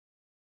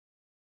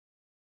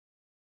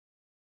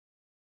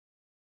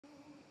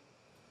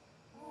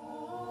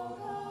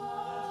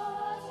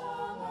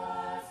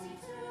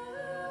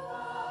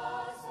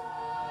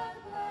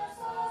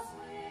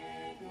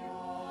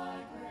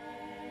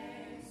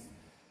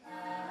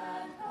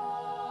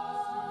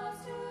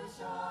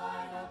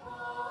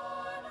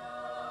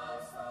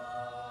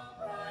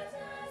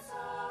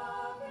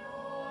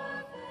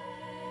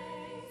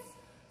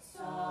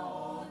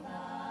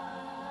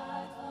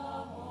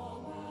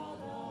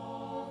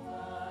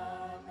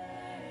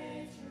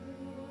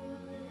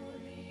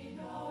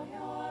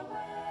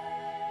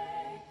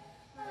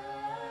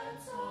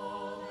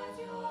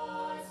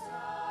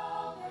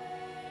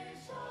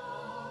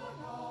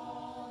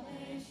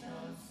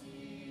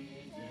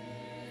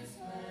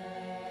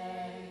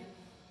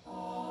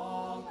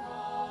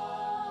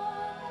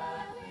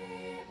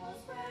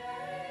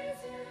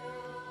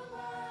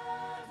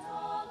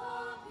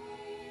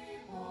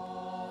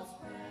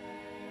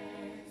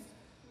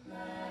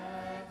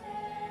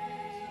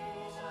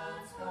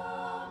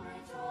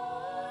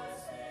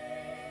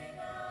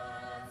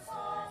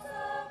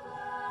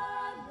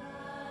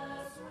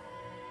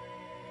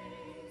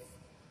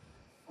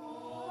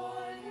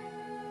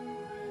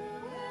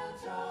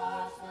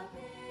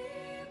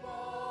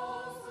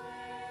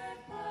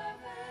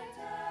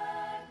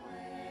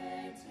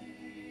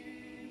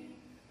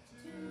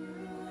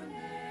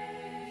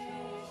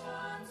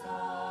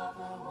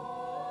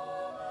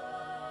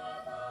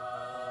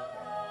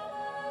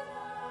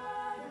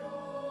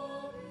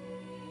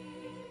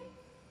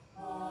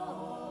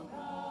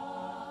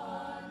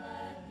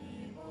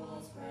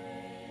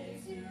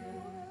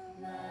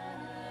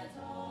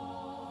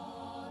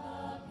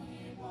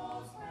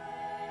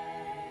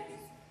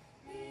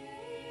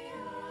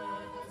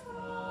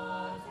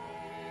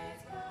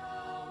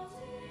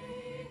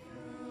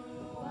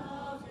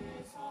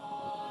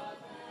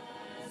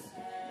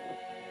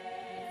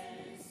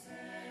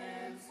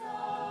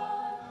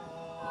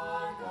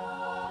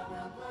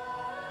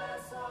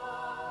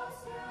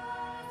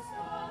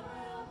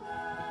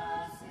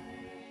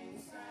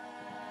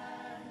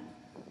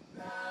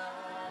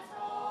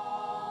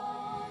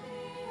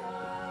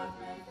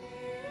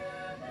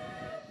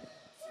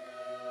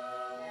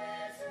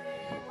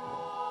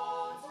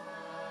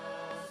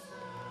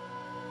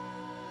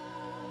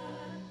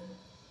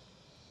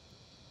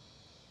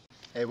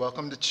Hey,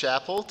 welcome to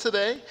chapel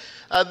today.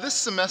 This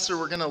semester,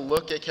 we're going to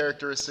look at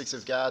characteristics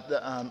of God.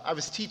 I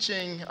was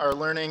teaching our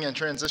learning and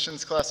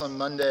transitions class on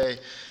Monday,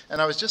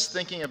 and I was just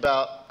thinking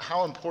about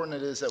how important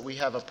it is that we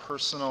have a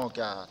personal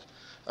God,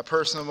 a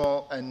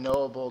personal and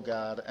knowable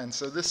God. And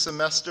so this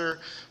semester,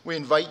 we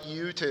invite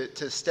you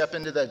to step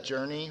into that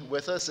journey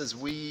with us as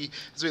we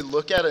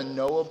look at a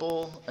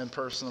knowable and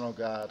personal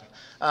God.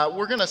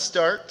 We're going to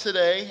start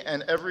today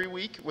and every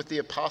week with the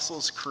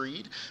Apostles'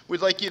 Creed.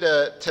 We'd like you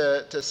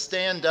to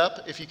stand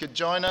up. If you could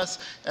join us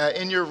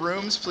in your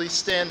rooms, please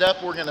stand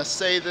up. We're going to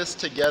say this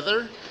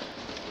together.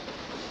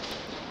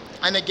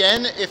 And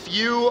again, if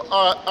you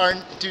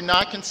do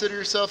not consider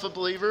yourself a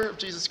believer of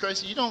Jesus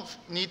Christ, you don't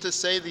need to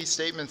say these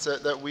statements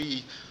that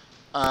we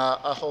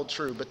hold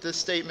true. But this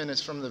statement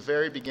is from the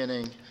very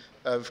beginning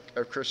of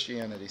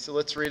Christianity. So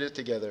let's read it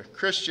together.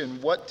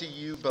 Christian, what do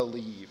you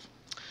believe?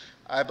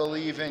 I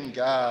believe in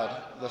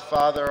God, the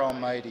Father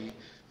Almighty,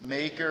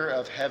 maker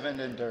of heaven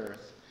and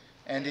earth,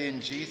 and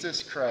in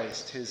Jesus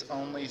Christ, his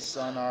only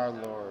Son, our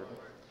Lord,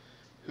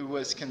 who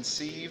was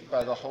conceived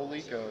by the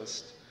Holy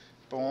Ghost,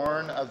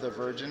 born of the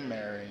Virgin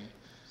Mary,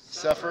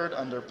 suffered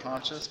under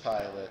Pontius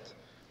Pilate,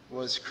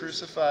 was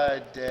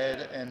crucified,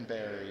 dead, and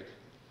buried.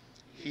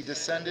 He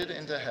descended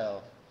into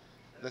hell.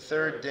 The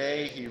third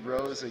day he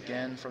rose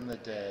again from the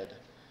dead,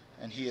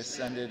 and he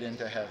ascended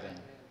into heaven,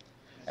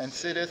 and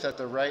sitteth at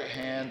the right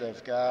hand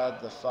of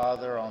God the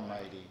Father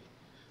Almighty.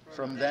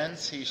 From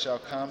thence he shall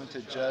come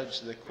to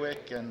judge the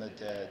quick and the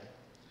dead.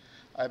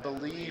 I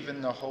believe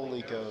in the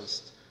Holy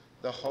Ghost,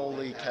 the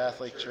holy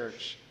Catholic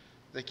Church,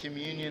 the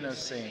communion of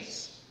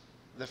saints,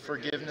 the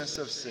forgiveness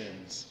of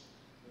sins,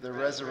 the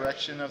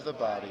resurrection of the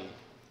body,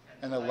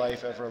 and the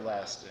life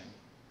everlasting.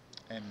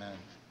 Amen.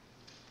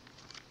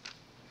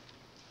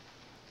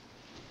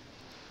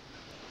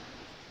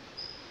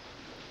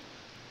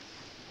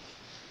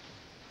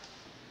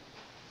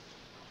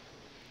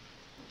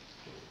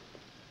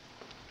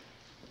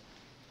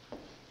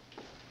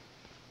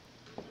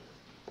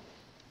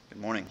 Good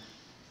morning.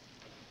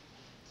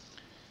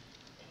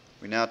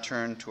 We now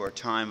turn to our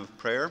time of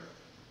prayer,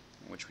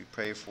 in which we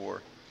pray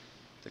for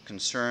the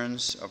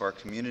concerns of our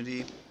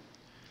community.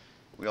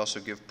 We also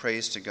give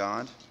praise to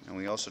God, and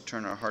we also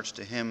turn our hearts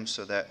to Him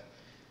so that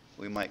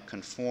we might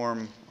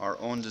conform our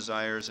own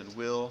desires and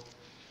will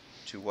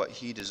to what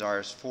He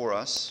desires for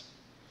us.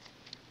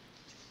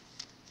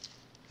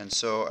 And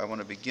so I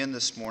want to begin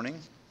this morning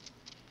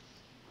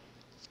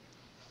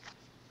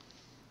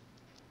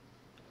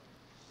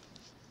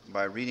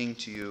by reading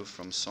to you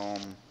from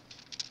Psalm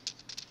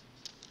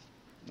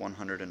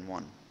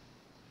 101.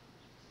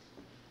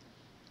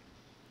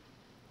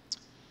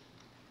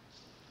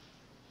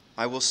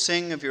 I will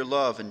sing of your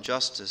love and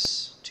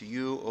justice. To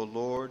you, O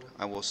Lord,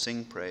 I will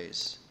sing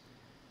praise.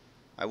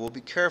 I will be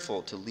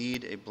careful to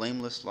lead a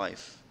blameless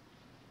life.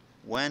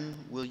 When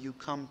will you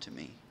come to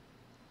me?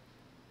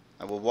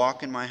 I will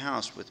walk in my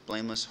house with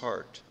blameless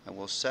heart. I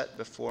will set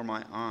before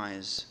my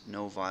eyes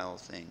no vile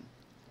thing.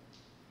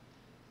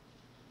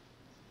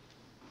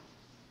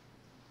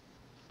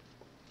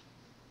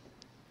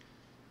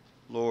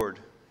 Lord,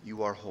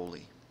 you are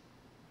holy.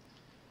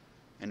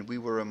 And we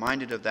were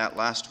reminded of that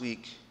last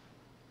week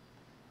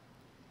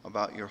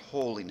about your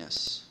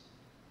holiness,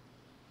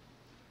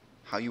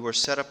 how you are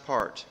set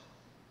apart,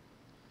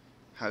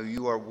 how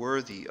you are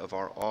worthy of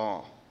our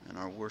awe and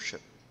our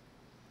worship.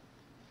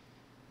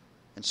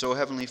 And so,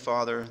 Heavenly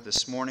Father,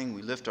 this morning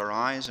we lift our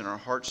eyes and our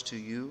hearts to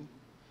you,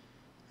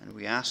 and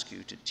we ask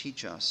you to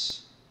teach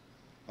us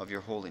of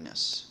your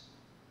holiness.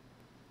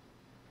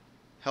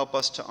 Help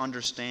us to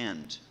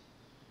understand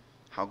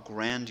how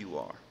grand you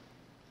are,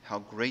 how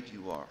great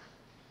you are,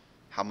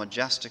 how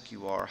majestic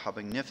you are, how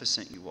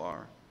magnificent you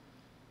are,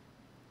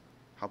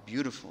 how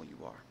beautiful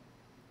you are.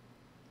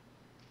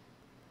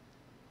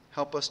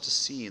 Help us to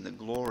see the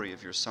glory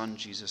of your Son,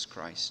 Jesus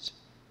Christ,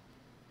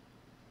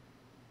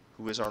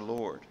 who is our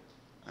Lord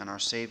and our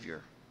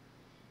Savior,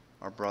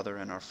 our brother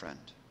and our friend.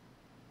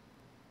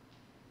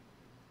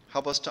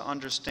 Help us to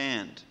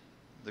understand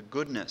the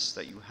goodness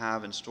that you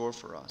have in store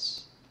for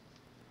us.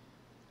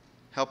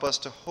 Help us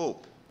to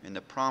hope in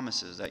the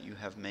promises that you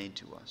have made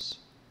to us.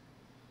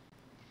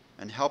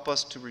 And help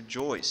us to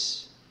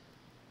rejoice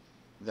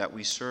that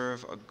we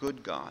serve a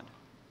good God,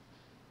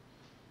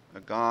 a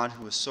God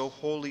who is so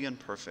holy and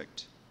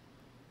perfect,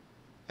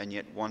 and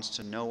yet wants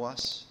to know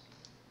us,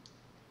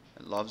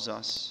 and loves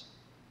us,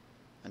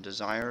 and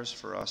desires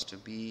for us to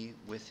be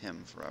with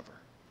him forever.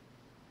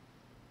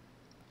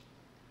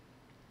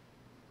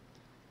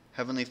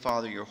 Heavenly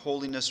Father, your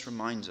holiness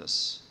reminds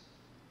us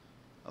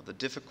of the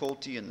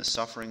difficulty and the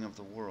suffering of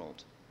the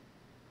world.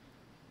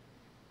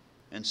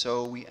 And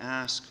so we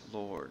ask,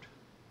 Lord,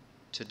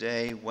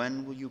 today,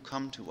 when will you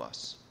come to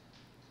us?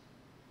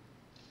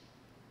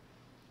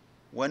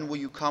 When will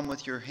you come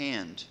with your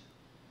hand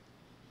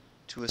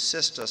to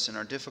assist us in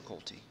our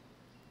difficulty?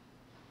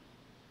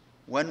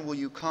 When will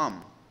you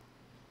come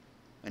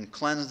and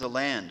cleanse the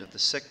land of the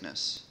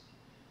sickness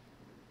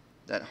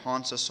that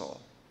haunts us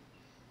all?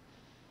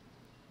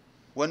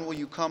 When will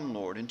you come,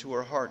 Lord, into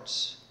our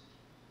hearts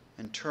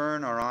and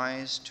turn our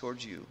eyes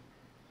towards you,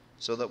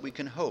 so that we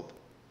can hope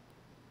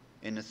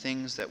in the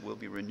things that will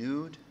be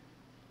renewed,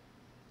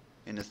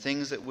 in the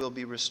things that will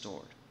be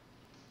restored.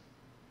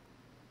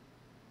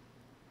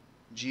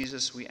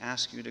 Jesus, we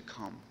ask you to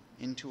come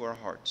into our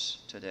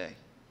hearts today,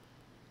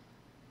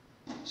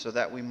 so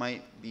that we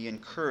might be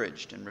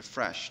encouraged and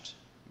refreshed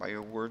by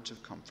your words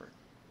of comfort.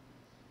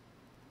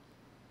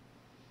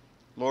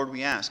 Lord,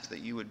 we ask that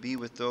you would be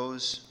with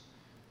those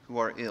who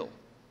are ill,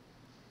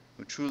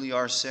 who truly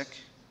are sick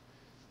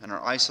and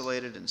are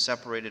isolated and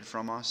separated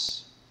from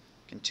us,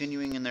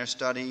 continuing in their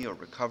study or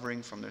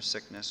recovering from their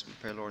sickness. We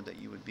pray, Lord, that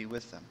you would be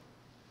with them.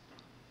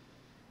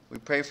 We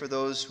pray for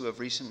those who have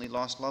recently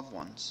lost loved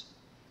ones.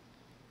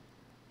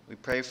 We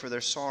pray for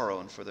their sorrow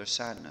and for their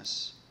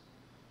sadness.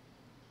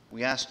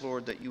 We ask,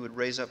 Lord, that you would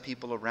raise up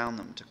people around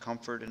them to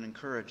comfort and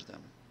encourage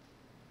them.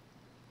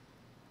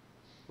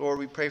 Lord,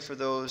 we pray for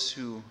those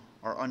who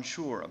are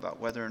unsure about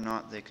whether or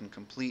not they can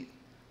complete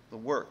the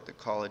work that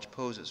college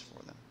poses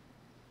for them.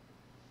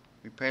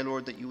 We pray,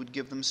 Lord, that you would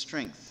give them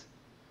strength,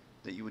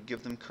 that you would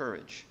give them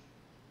courage,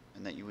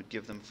 and that you would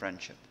give them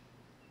friendship.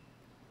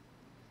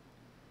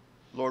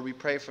 Lord, we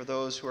pray for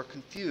those who are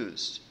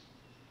confused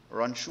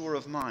or unsure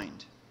of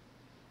mind,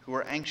 who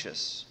are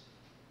anxious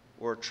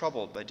or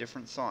troubled by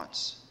different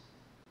thoughts.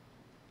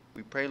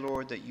 We pray,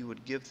 Lord, that you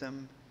would give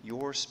them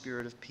your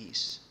spirit of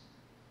peace,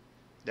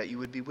 that you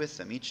would be with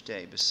them each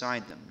day,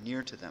 beside them,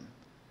 near to them,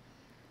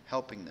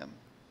 helping them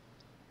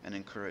and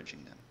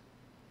encouraging them.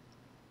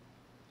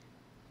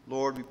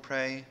 Lord, we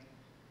pray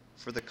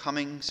for the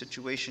coming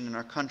situation in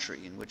our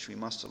country in which we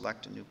must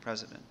elect a new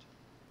president.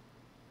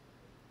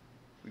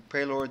 We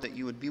pray, Lord, that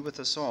you would be with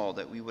us all,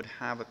 that we would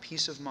have a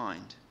peace of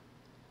mind,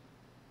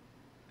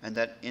 and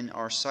that in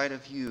our sight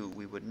of you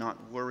we would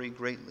not worry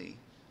greatly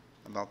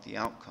about the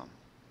outcome,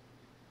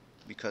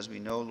 because we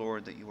know,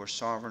 Lord, that you are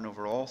sovereign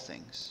over all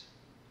things.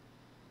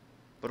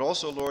 But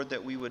also, Lord,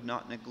 that we would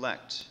not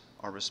neglect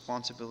our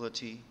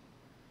responsibility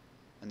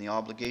and the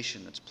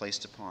obligation that's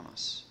placed upon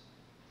us.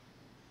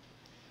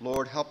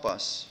 Lord, help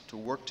us to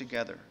work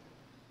together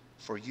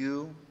for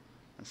you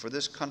and for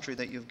this country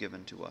that you've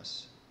given to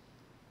us,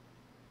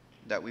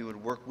 that we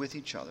would work with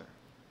each other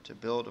to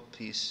build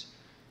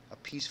a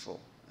peaceful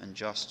and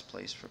just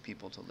place for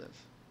people to live.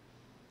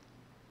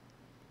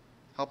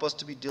 Help us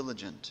to be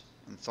diligent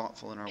and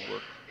thoughtful in our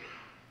work,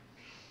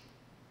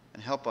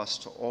 and help us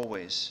to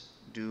always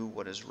do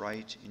what is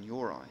right in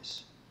your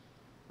eyes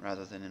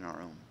rather than in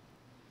our own.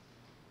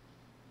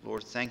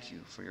 Lord, thank you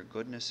for your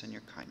goodness and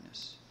your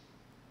kindness.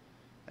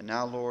 And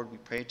now, Lord, we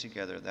pray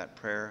together that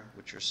prayer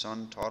which your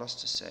Son taught us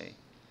to say,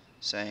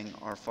 saying,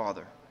 Our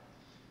Father,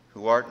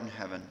 who art in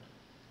heaven,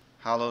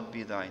 hallowed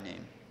be thy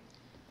name.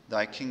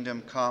 Thy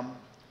kingdom come,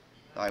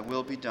 thy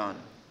will be done,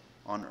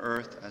 on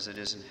earth as it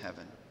is in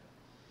heaven.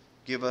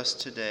 Give us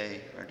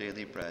today our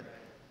daily bread,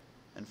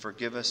 and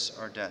forgive us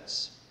our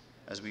debts,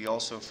 as we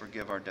also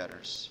forgive our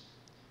debtors.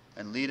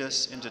 And lead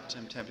us into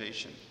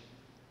temptation,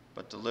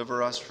 but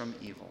deliver us from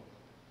evil.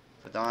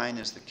 For thine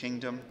is the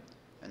kingdom,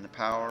 and the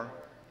power,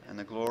 and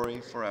the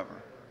glory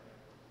forever.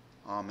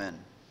 Amen.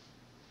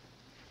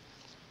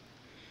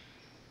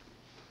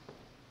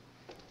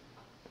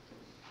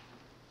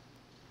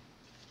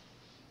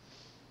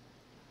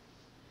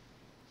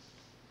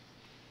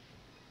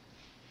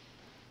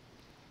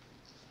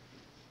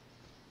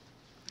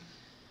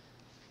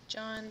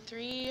 John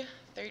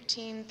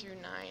 3:13 through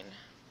 9.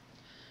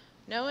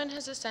 No one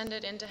has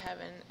ascended into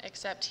heaven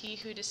except he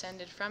who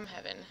descended from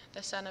heaven,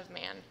 the Son of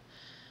Man.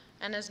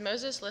 And as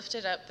Moses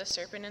lifted up the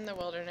serpent in the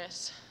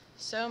wilderness,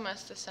 so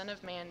must the Son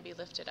of Man be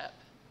lifted up,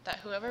 that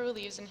whoever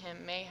believes in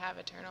him may have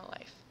eternal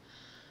life.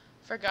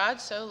 For God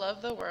so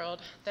loved the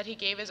world that he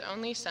gave his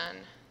only Son,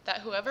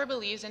 that whoever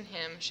believes in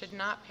him should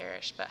not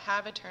perish but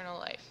have eternal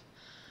life.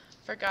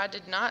 For God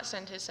did not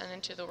send his Son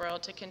into the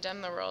world to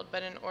condemn the world,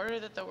 but in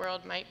order that the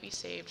world might be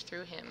saved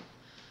through him.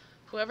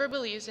 Whoever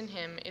believes in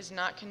him is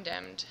not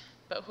condemned,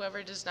 but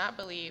whoever does not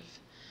believe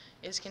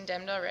is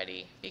condemned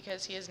already,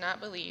 because he has not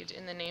believed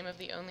in the name of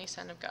the only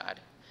Son of God.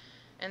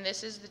 And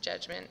this is the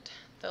judgment.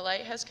 The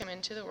light has come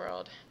into the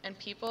world, and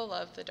people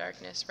loved the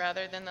darkness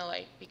rather than the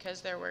light, because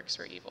their works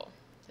were evil.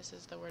 This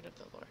is the word of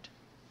the Lord.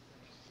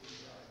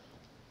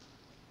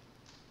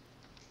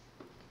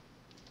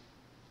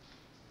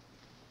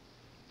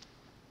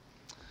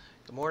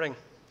 Good morning.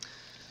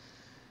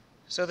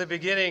 So the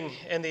beginning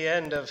and the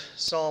end of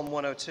Psalm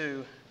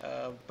 102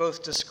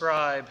 both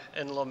describe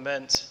and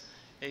lament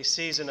a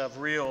season of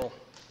real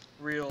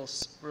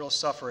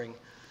suffering.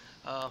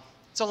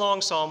 It's a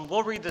long psalm.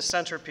 We'll read the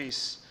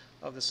centerpiece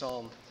of the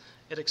psalm.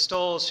 It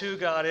extols who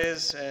God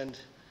is and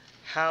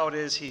how it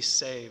is he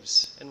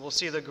saves. And we'll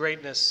see the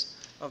greatness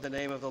of the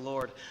name of the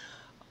Lord.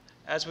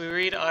 As we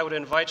read, I would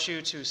invite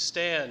you to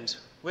stand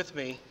with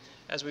me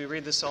as we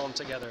read the psalm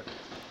together.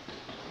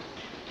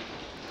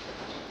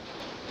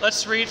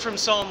 Let's read from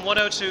Psalm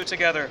 102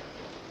 together.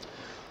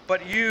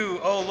 But you,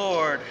 O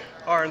Lord,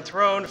 are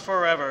enthroned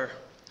forever.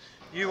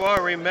 You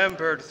are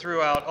remembered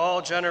throughout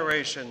all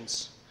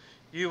generations.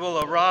 You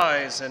will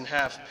arise and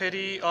have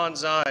pity on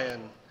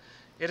Zion.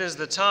 It is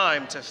the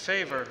time to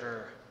favor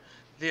her.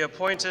 The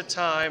appointed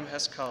time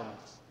has come.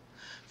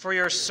 For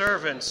your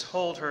servants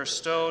hold her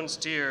stones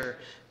dear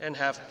and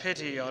have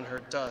pity on her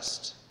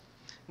dust.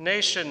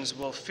 Nations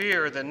will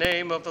fear the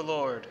name of the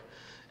Lord,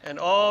 and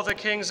all the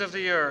kings of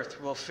the earth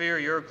will fear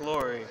your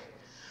glory.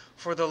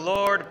 For the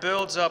Lord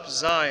builds up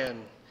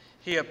Zion.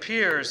 He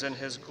appears in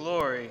his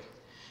glory.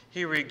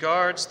 He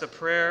regards the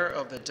prayer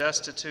of the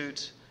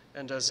destitute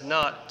and does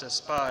not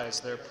despise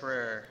their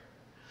prayer.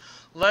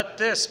 Let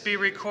this be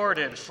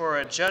recorded for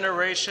a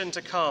generation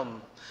to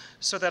come,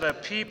 so that a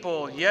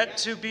people yet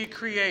to be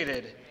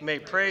created may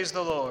praise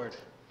the Lord.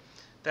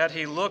 That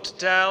he looked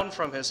down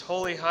from his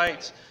holy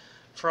height.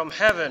 From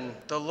heaven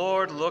the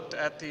Lord looked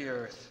at the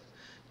earth,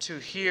 to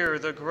hear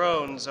the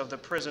groans of the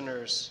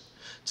prisoners,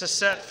 to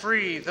set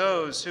free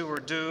those who were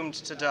doomed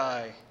to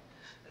die,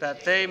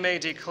 that they may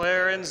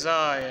declare in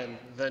Zion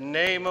the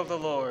name of the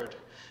Lord,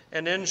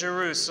 and in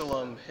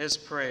Jerusalem his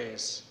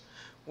praise,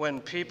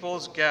 when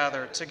peoples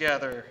gather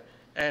together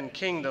and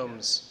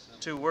kingdoms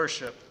to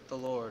worship the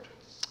Lord.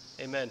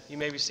 Amen. You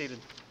may be seated.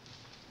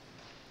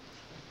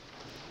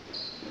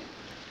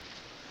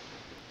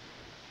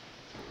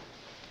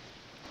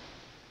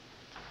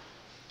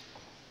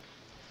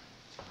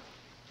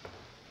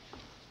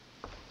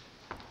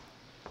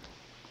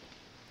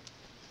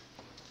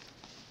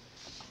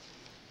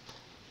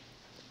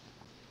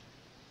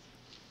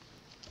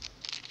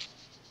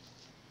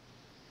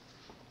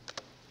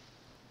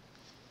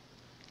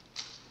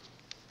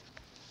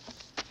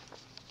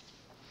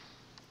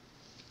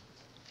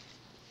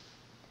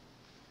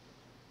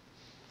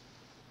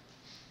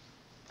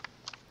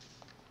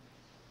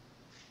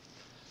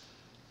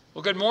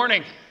 Well, good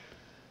morning.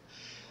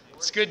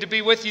 It's good to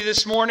be with you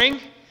this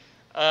morning,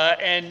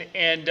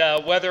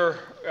 whether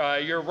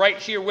you're right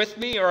here with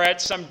me or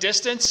at some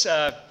distance,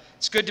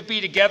 it's good to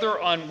be together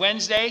on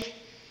Wednesday,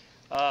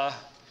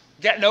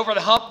 getting over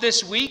the hump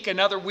this week,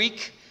 another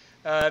week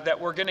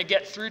that we're going to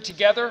get through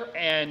together,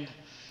 and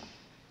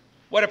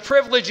what a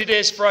privilege it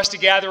is for us to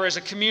gather as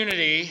a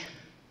community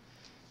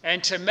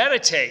and to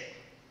meditate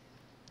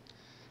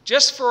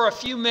just for a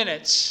few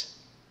minutes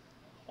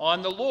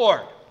on the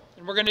Lord.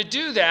 And we're going to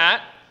do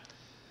that.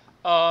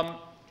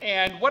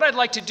 And what I'd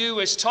like to do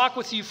is talk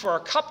with you for a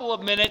couple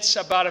of minutes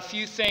about a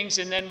few things,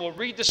 and then we'll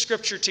read the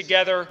scripture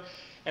together,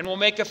 and we'll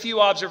make a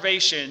few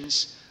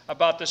observations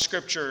about the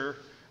scripture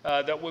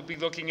that we'll be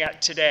looking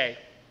at today.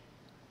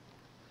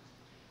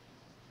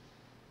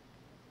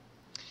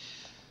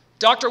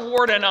 Dr.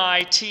 Ward and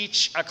I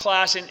teach a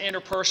class in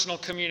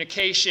interpersonal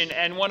communication,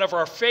 and one of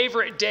our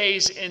favorite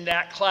days in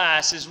that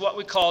class is what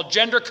we call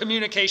Gender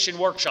Communication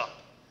Workshop.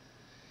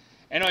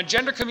 And on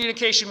Gender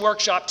Communication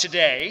Workshop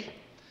today,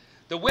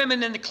 the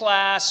women in the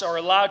class are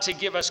allowed to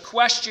give us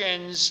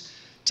questions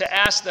to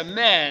ask the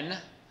men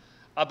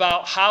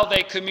about how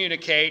they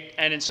communicate,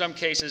 and in some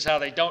cases, how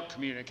they don't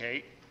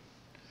communicate.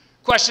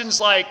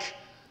 Questions like,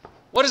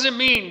 what does it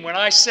mean when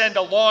I send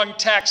a long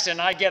text and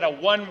I get a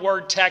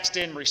one-word text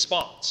in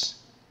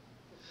response?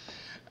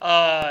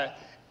 And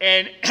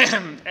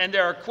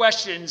there are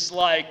questions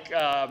like,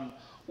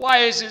 why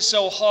is it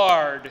so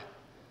hard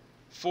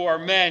for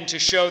men to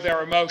show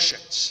their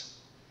emotions?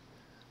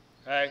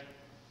 Okay?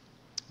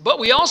 But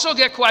we also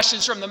get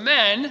questions from the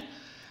men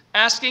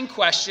asking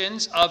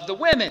questions of the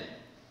women.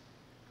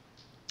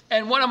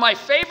 And one of my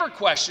favorite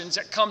questions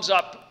that comes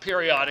up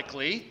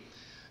periodically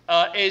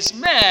is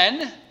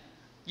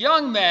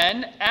young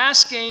men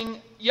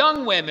asking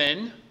young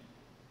women,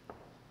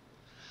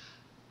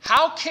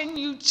 how can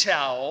you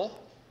tell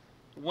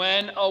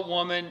when a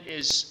woman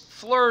is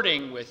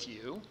flirting with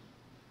you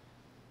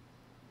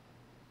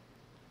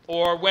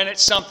or when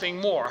it's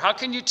something more? How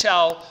can you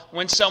tell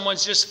when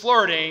someone's just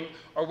flirting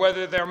or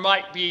whether there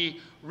might be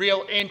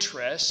real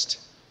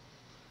interest?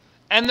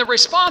 And the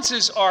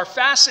responses are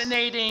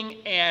fascinating,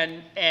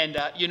 and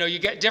you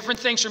get different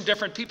things from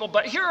different people,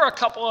 but here are a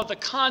couple of the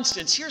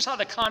constants. Here's how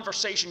the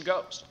conversation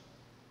goes.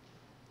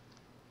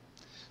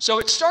 So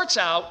it starts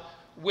out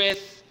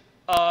with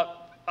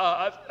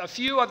a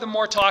few of the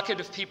more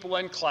talkative people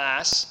in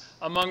class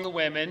among the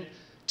women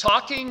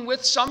talking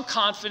with some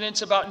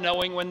confidence about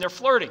knowing when they're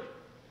flirting.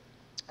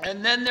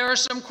 And then there are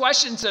some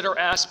questions that are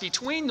asked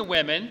between the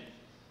women.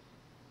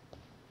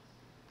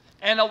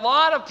 And a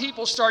lot of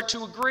people start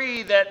to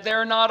agree that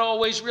they're not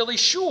always really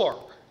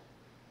sure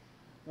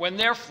when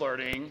they're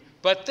flirting,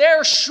 but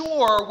they're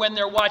sure when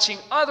they're watching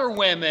other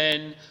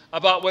women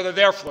about whether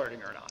they're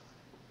flirting or not.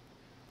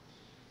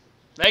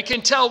 They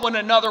can tell when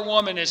another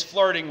woman is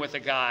flirting with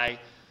a guy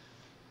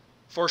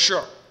for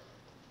sure.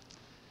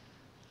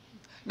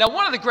 Now,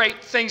 one of the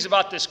great things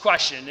about this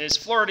question is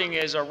flirting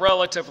is a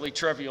relatively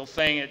trivial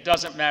thing. It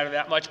doesn't matter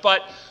that much.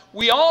 But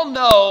we all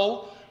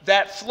know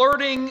that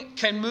flirting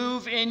can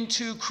move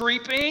into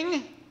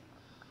creeping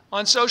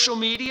on social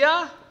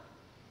media,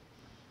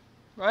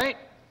 right?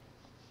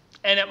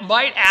 And it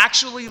might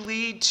actually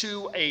lead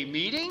to a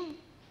meeting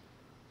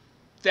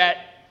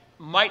that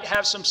might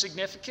have some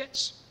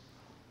significance.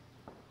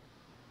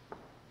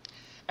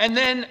 And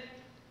then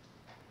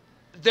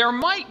there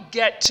might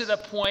get to the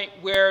point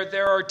where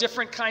there are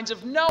different kinds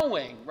of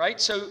knowing, right?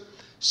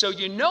 So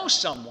you know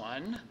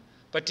someone,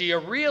 but do you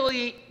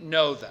really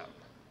know them,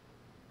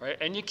 right?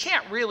 And you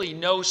can't really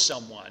know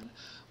someone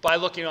by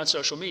looking on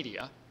social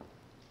media.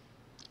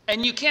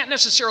 And you can't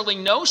necessarily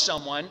know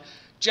someone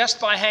just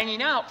by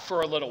hanging out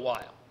for a little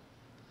while.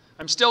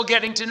 I'm still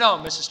getting to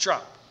know Mrs.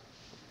 Trump.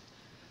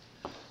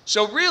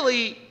 So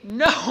really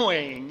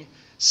knowing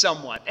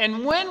someone.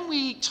 And when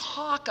we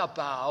talk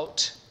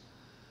about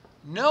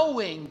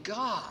knowing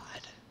God,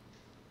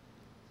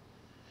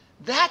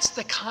 that's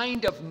the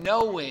kind of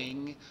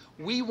knowing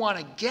we want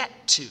to get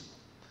to.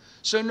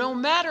 So no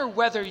matter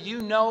whether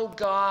you know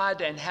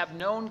God and have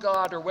known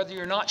God, or whether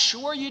you're not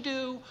sure you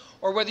do,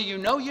 or whether you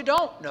know you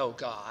don't know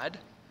God,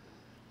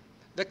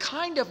 the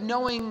kind of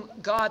knowing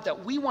God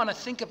that we want to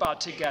think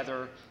about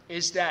together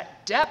is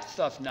that depth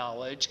of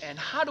knowledge. And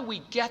how do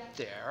we get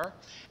there?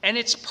 And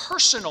it's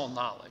personal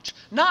knowledge,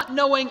 not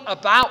knowing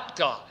about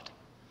God.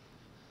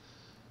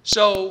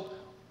 So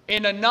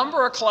in a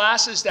number of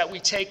classes that we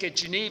take at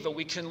Geneva,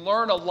 we can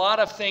learn a lot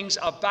of things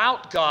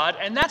about God,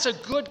 and that's a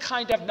good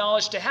kind of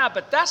knowledge to have,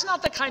 but that's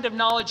not the kind of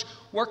knowledge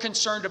we're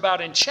concerned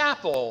about in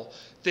chapel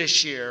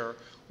this year.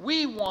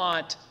 We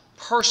want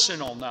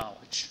personal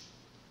knowledge.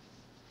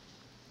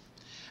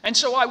 And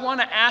so I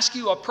want to ask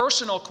you a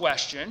personal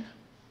question,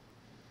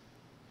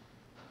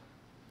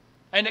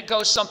 and it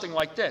goes something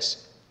like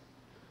this.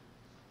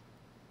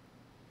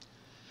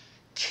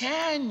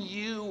 Can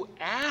you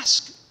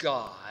ask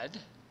God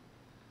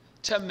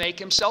to make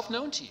himself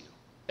known to you?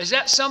 Is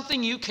that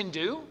something you can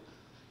do?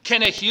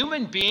 Can a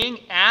human being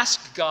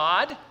ask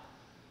God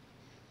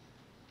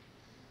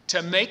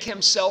to make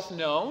himself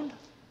known?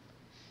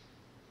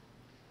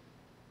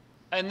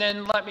 And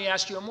then let me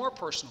ask you a more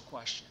personal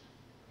question.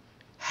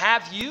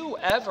 Have you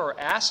ever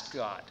asked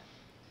God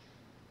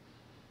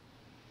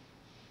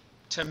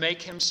to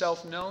make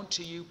himself known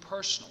to you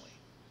personally?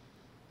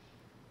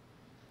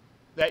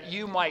 That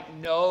you might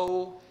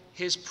know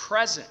his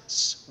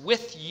presence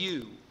with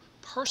you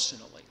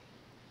personally.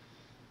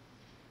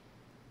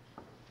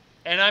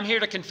 And I'm here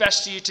to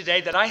confess to you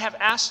today that I have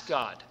asked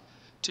God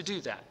to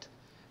do that.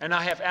 And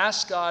I have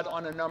asked God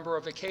on a number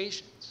of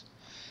occasions.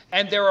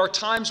 And there are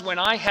times when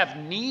I have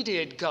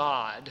needed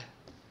God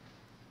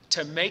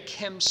to make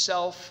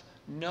himself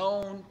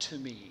known to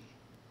me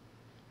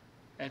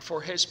and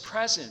for his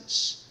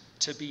presence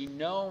to be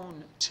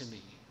known to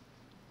me.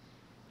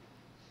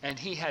 And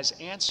he has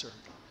answered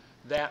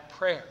that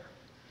prayer.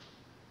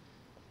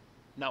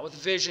 Not with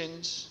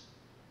visions,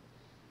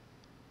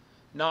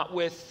 not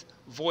with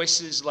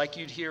voices like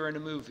you'd hear in a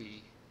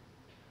movie,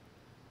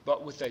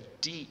 but with a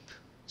deep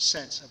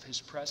sense of his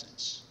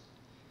presence.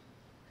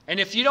 And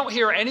if you don't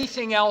hear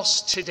anything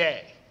else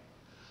today,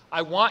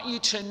 I want you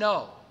to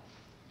know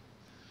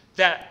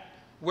that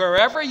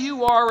wherever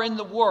you are in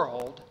the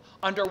world,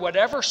 under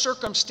whatever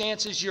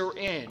circumstances you're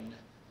in,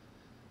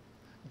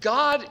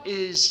 God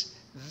is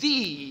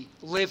the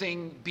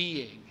living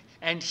being,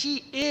 and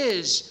he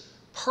is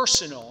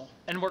personal,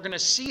 and we're going to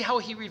see how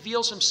he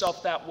reveals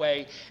himself that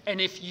way. And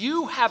if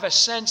you have a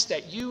sense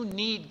that you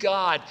need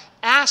God,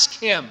 ask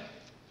him.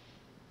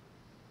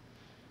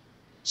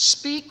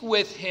 Speak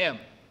with him.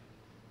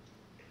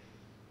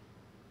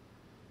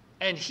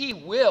 And he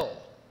will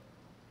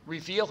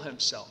reveal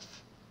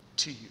himself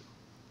to you.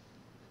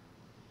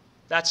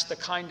 That's the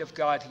kind of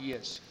God he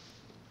is.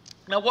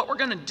 Now, what we're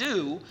going to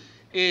do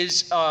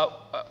is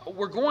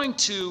we're going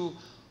to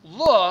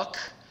look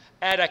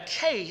at a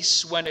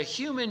case when a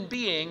human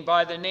being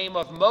by the name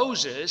of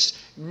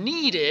Moses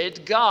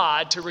needed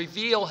God to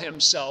reveal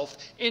himself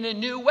in a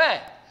new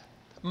way.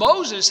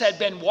 Moses had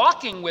been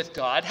walking with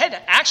God,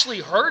 had actually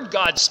heard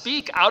God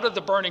speak out of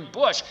the burning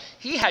bush.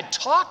 He had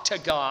talked to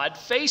God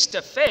face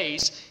to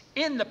face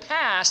in the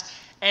past,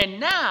 and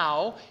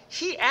now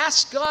he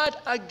asked God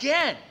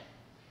again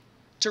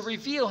to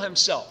reveal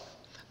himself.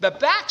 The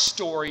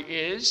backstory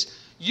is,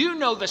 you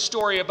know the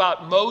story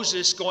about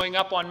Moses going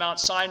up on Mount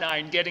Sinai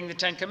and getting the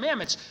Ten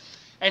Commandments.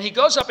 And he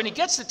goes up and he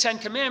gets the Ten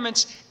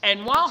Commandments,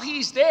 and while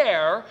he's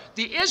there,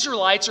 the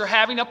Israelites are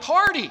having a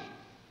party.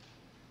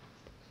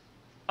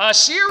 A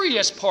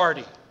serious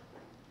party.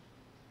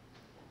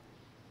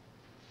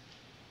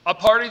 A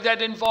party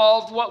that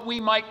involved what we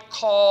might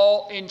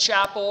call in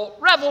chapel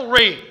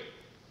revelry.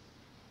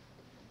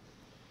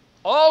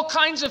 All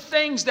kinds of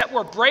things that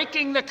were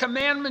breaking the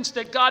commandments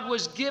that God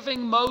was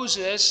giving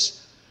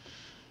Moses.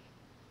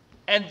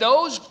 And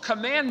those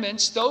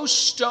commandments, those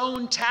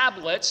stone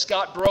tablets,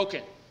 got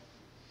broken.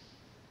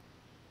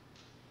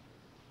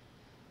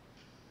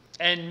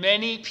 And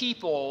many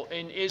people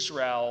in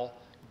Israel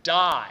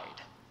died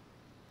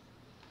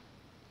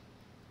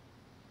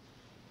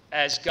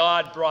as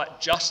God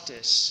brought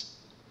justice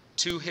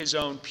to his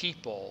own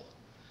people.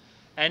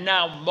 And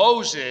now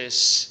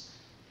Moses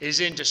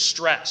is in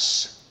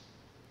distress.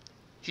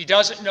 He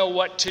doesn't know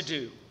what to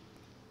do.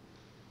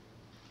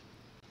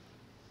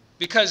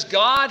 Because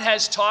God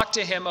has talked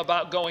to him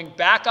about going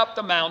back up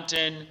the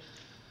mountain,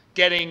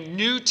 getting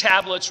new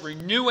tablets,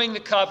 renewing the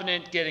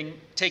covenant,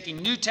 taking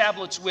new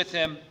tablets with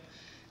him.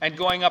 and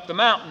going up the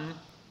mountain.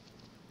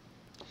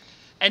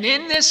 And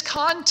in this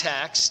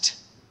context,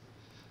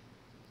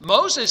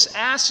 Moses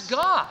asks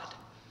God.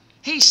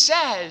 He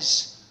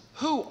says,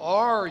 "Who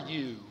are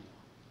you?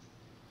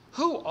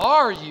 Who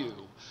are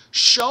you?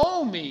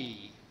 Show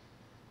me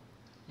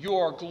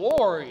your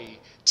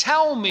glory.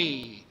 Tell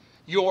me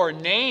your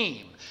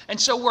name." And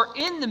so we're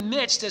in the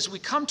midst, as we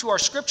come to our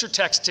scripture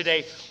text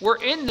today,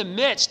 we're in the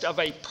midst of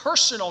a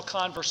personal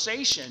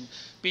conversation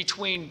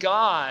between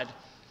God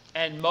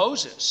and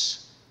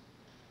Moses.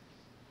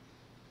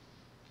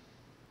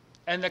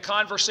 And the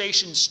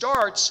conversation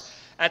starts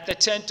at the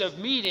tent of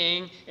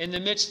meeting in the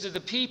midst of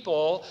the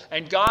people,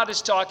 and God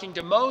is talking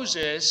to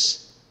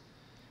Moses,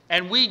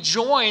 and we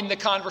join the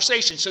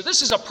conversation. So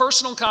this is a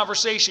personal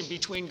conversation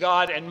between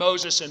God and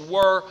Moses, and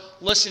we're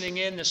listening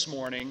in this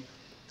morning.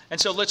 And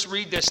so let's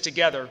read this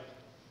together.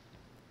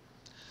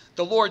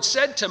 The Lord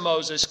said to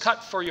Moses,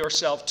 "Cut for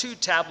yourself 2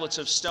 tablets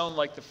of stone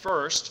like the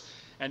first,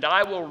 and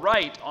I will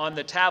write on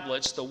the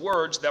tablets the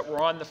words that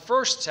were on the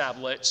first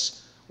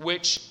tablets,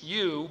 which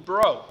you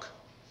broke.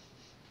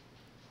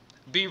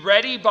 Be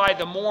ready by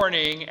the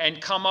morning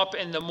and come up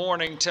in the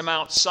morning to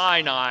Mount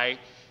Sinai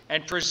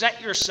and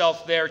present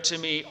yourself there to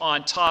me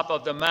on top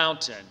of the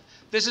mountain."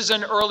 This is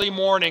an early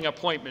morning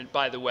appointment,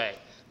 by the way.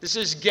 This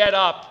is get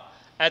up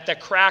at the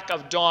crack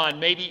of dawn,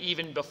 maybe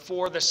even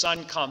before the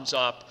sun comes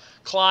up,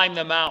 climb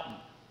the mountain.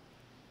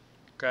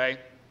 Okay?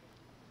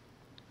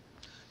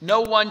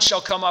 "No one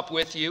shall come up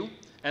with you,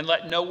 and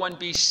let no one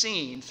be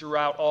seen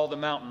throughout all the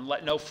mountain.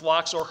 Let no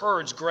flocks or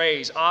herds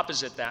graze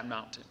opposite that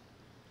mountain."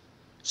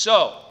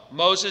 So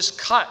Moses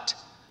cut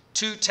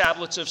 2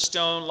 tablets of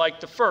stone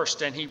like the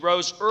first, and he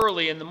rose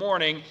early in the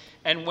morning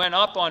and went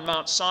up on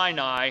Mount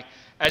Sinai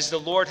as the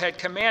Lord had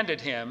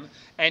commanded him,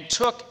 and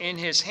took in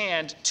his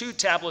hand 2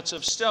 tablets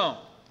of stone.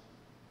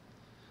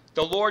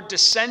 The Lord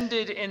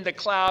descended in the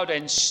cloud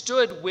and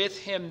stood with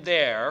him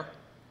there,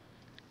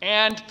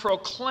 and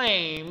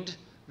proclaimed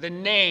the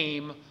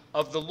name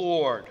of the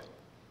Lord.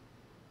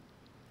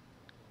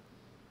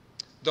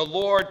 The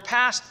Lord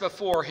passed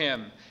before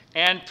him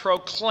and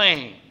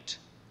proclaimed,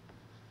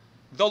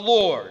 the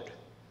Lord,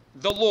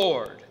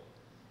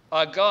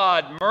 a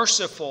God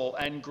merciful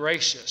and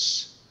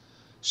gracious,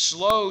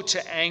 slow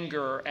to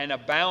anger and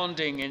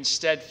abounding in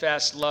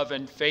steadfast love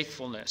and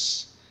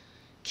faithfulness,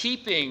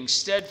 keeping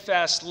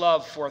steadfast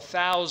love for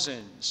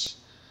thousands,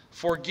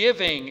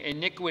 forgiving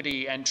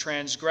iniquity and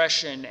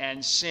transgression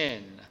and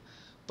sin,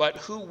 but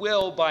who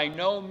will by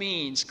no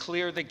means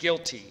clear the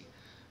guilty,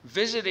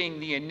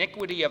 visiting the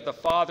iniquity of the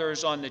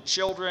fathers on the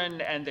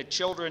children and the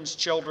children's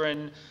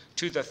children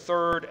to the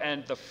 3rd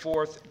and the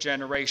 4th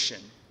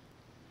generation.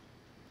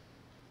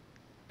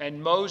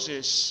 And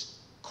Moses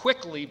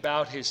quickly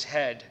bowed his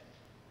head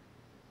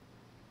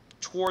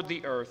toward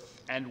the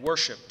earth and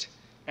worshipped.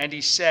 And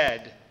he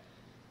said,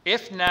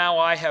 "If now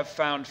I have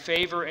found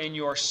favor in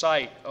your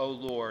sight, O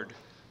Lord,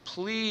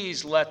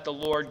 please let the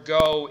Lord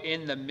go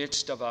in the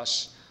midst of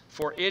us,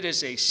 for it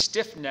is a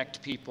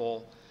stiff-necked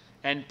people,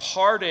 and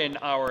pardon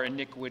our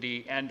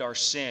iniquity and our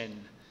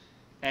sin,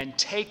 and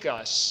take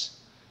us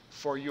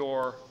for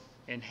your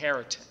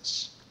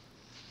inheritance."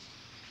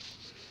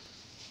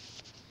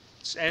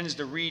 This ends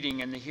the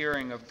reading and the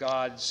hearing of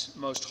God's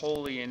most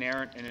holy,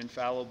 inerrant, and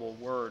infallible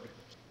word.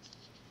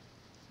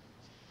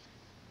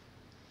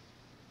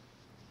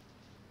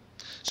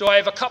 So I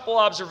have a couple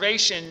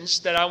observations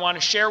that I want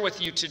to share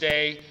with you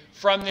today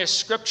from this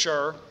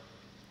scripture.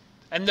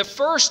 And the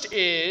first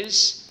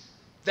is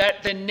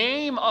that the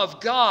name of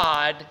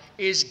God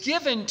is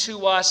given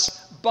to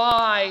us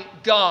by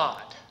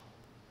God.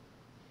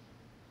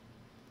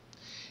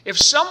 If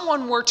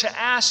someone were to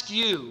ask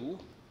you,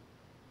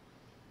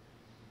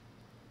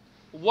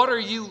 "What are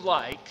you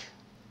like?"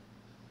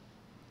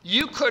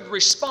 you could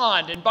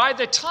respond, and by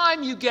the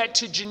time you get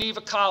to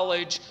Geneva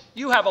College,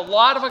 you have a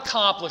lot of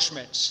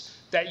accomplishments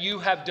that you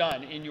have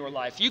done in your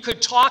life. You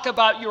could talk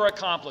about your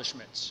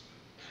accomplishments.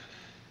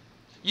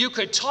 You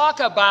could talk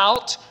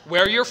about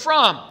where you're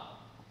from.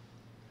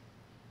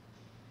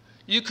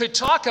 You could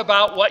talk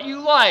about what you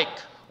like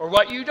or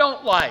what you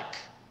don't like.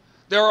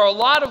 There are a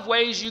lot of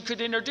ways you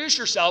could introduce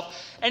yourself.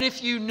 And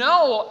if you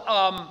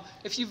know,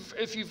 if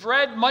you've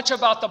read much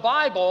about the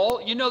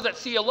Bible, you know that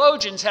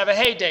theologians have a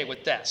heyday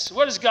with this.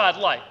 What is God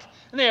like?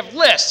 And they have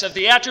lists of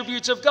the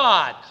attributes of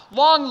God,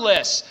 long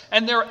lists,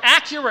 and they're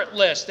accurate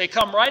lists. They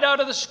come right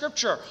out of the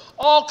scripture.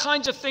 All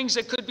kinds of things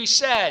that could be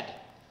said.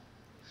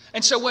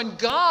 And so when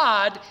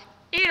God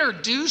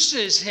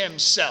introduces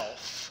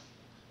himself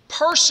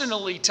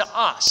personally to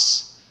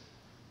us,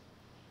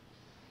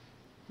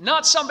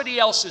 not somebody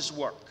else's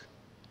work,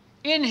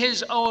 in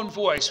his own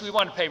voice, we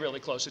want to pay really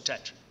close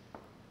attention.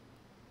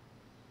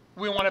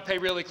 We want to pay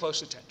really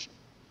close attention.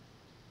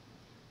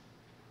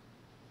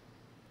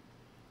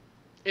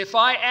 If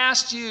I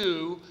asked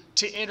you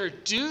to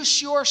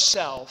introduce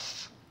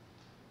yourself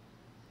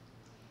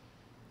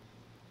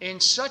in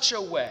such a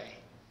way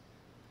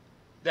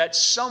that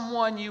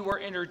someone you were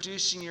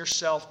introducing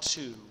yourself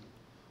to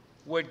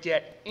would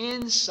get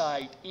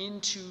insight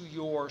into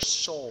your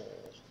soul,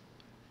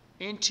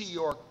 into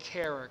your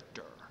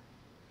character,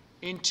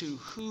 into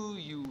who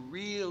you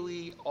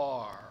really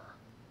are.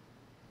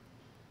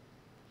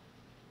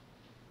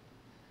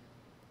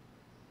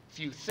 If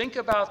you think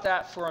about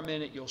that for a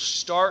minute, you'll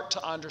start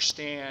to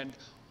understand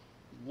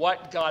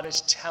what God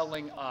is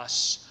telling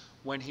us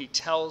when he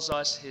tells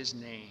us his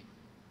name.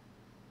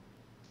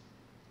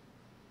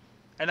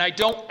 And I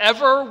don't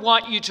ever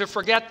want you to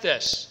forget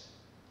this.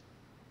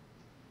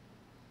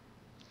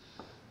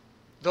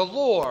 The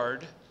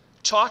Lord,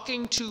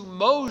 talking to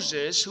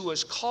Moses, who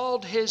was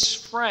called his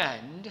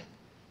friend,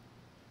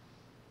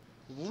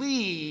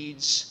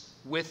 leads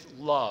with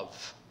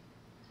love.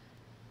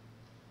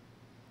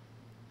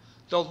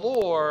 The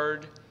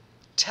Lord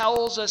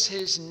tells us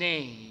his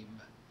name,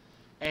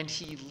 and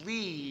he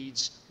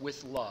leads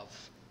with love.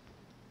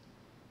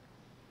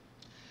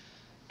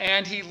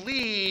 And he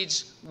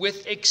leads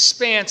with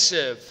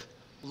expansive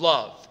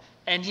love.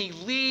 And he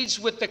leads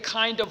with the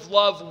kind of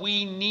love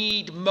we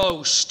need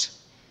most.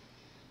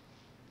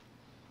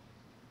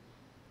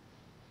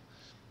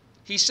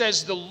 He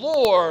says, the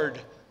Lord,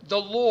 the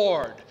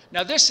Lord.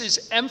 Now this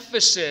is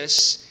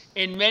emphasis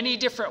in many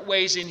different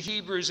ways in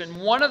Hebrews, and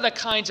one of the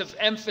kinds of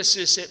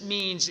emphasis it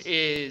means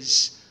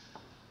is,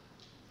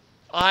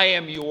 I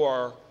am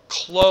your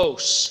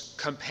close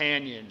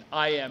companion.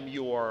 I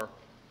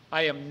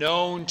am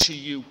known to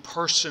you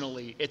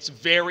personally. It's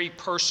very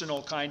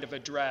personal kind of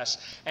address.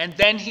 And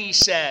then he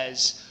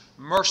says,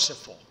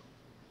 merciful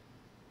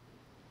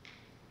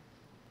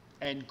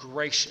and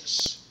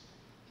gracious,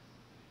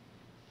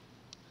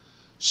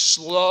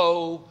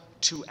 slow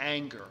to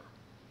anger,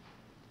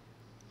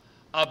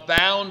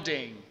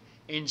 abounding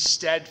in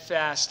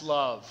steadfast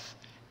love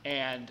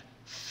and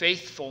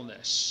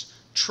faithfulness,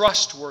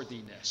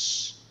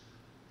 trustworthiness,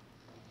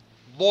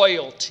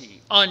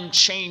 loyalty,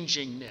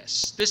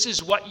 unchangingness. This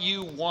is what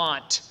you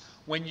want.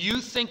 When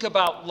you think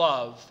about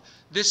love,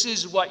 this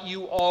is what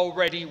you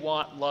already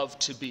want love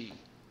to be.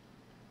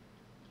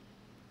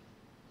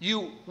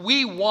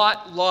 We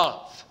want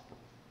love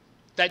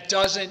that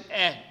doesn't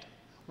end.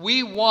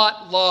 We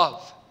want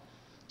love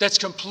that's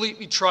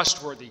completely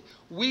trustworthy.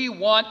 We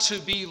want to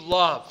be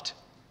loved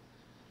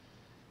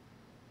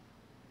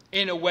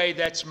in a way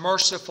that's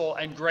merciful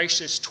and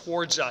gracious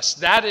towards us.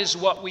 That is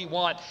what we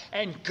want.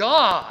 And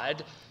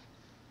God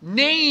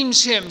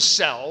names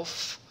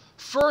himself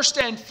first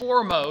and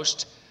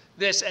foremost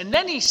this. And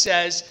then he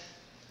says,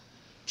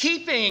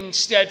 keeping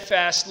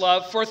steadfast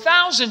love for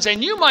thousands.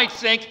 And you might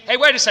think, hey,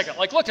 wait a second.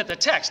 Like, look at the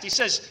text. He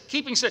says,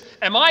 keeping steadfast.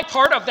 Am I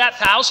part of that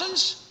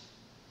thousands?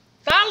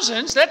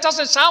 Thousands? That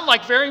doesn't sound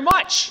like very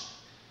much.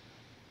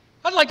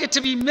 I'd like it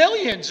to be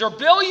millions or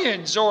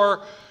billions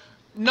or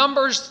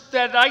numbers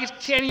that I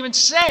can't even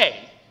say.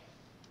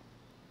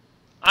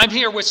 I'm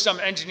here with some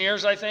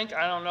engineers, I think.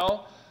 I don't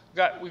know.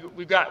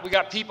 We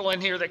got people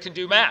in here that can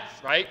do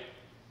math, right?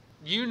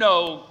 You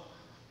know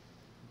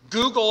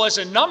Google is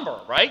a number,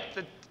 right?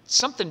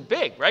 Something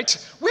big, right?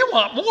 We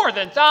want more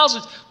than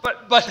thousands.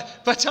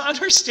 But to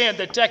understand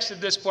the text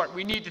at this point,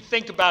 we need to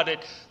think about it.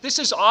 This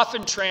is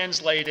often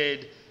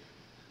translated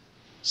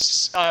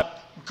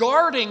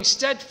guarding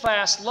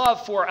steadfast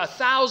love for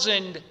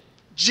 1,000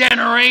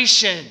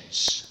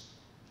 generations.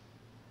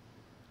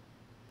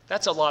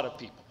 That's a lot of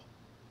people.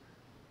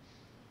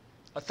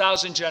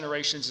 1,000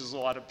 generations is a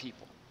lot of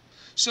people.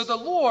 So the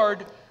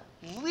Lord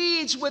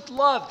leads with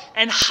love.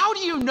 And how do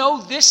you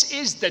know this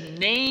is the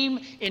name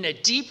in a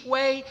deep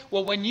way?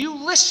 Well, when you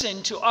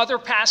listen to other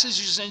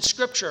passages in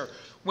Scripture,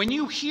 when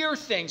you hear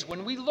things,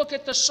 when we look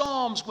at the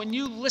Psalms, when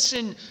you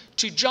listen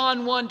to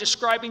John 1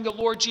 describing the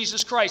Lord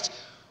Jesus Christ,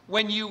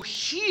 when you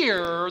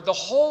hear the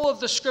whole of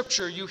the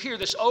Scripture, you hear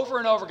this over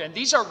and over again.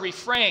 These are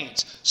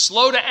refrains: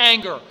 slow to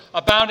anger,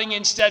 abounding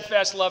in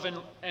steadfast love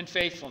and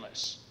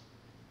faithfulness.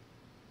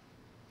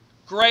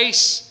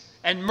 Grace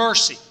and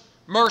mercy,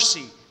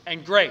 mercy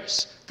and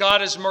grace.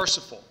 God is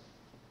merciful.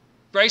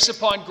 Grace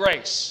upon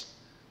grace.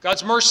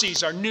 God's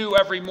mercies are new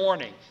every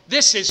morning.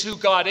 This is who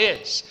God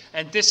is,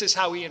 and this is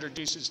how he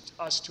introduces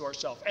us to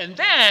ourselves. And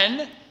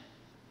then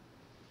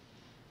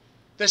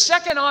the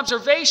second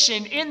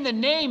observation in the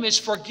name is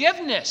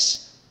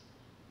forgiveness.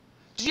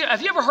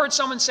 Have you ever heard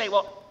someone say,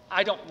 well,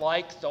 I don't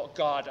like the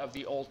God of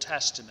the Old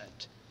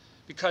Testament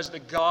because the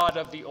God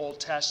of the Old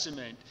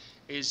Testament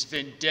is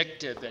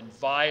vindictive and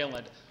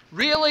violent?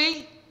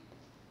 Really?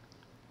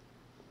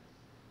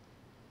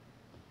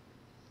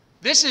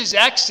 This is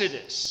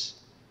Exodus.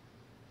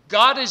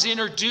 God is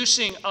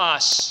introducing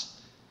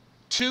us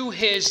to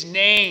his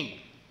name.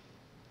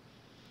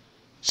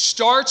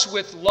 Starts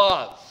with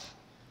love.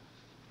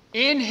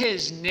 In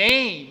his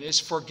name is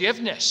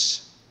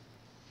forgiveness.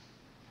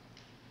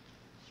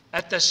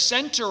 At the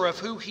center of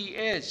who he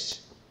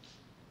is.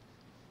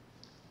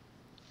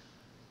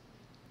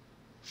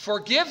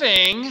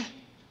 Forgiving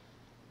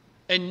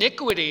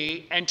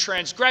iniquity and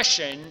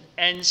transgression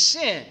and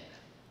sin.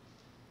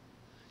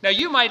 Now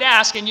you might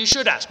ask, and you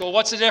should ask, well,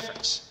 what's the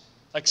difference?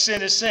 Like,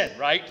 sin is sin,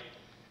 right?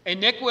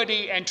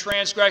 Iniquity and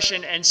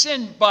transgression and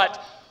sin.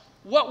 But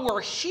what we're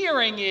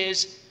hearing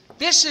is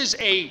this is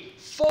a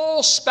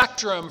full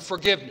spectrum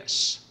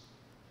forgiveness.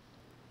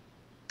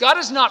 God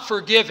is not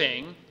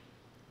forgiving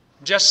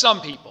Just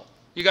some people.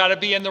 You got to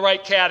be in the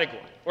right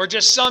category. Or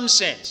just some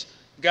sins.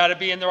 You got to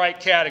be in the right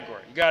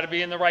category. You got to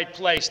be in the right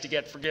place to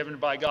get forgiven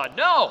by God.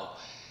 No.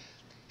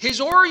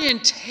 His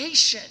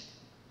orientation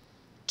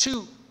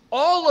to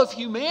all of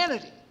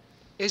humanity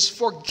is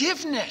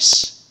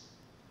forgiveness.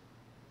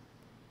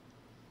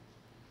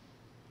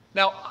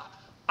 Now,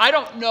 I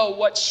don't know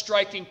what's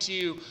striking to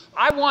you.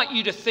 I want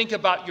you to think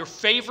about your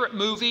favorite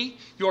movie,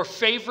 your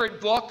favorite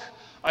book,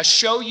 a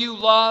show you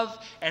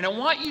love, and I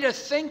want you to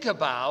think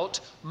about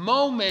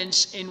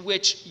moments in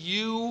which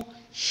you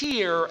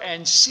hear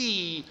and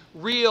see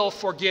real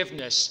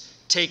forgiveness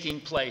taking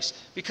place.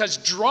 Because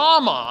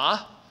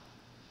drama,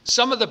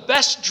 some of the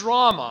best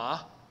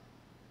drama,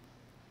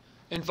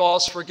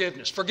 involves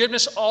forgiveness.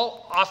 Forgiveness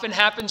often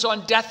happens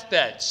on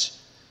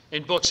deathbeds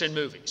in books and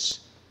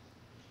movies.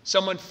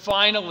 Someone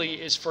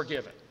finally is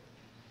forgiven.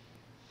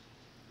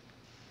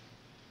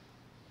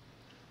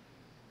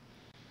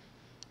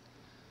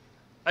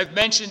 I've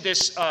mentioned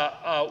this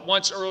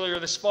once earlier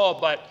this fall,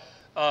 but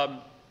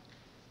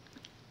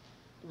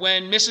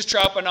when Mrs.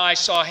 Troup and I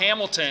saw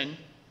Hamilton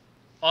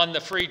on the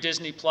free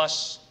Disney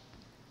Plus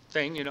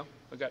thing, you know,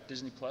 we got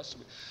Disney Plus,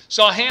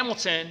 saw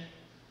Hamilton,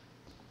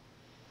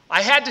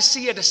 I had to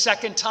see it a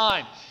second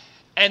time.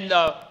 And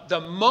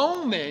the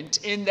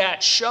moment in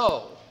that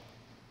show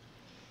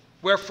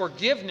where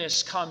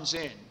forgiveness comes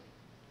in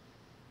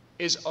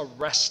is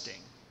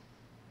arresting.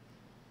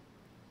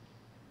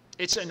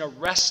 It's an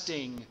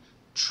arresting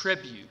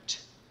tribute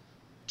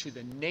to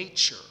the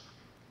nature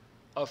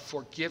of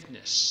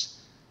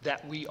forgiveness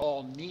that we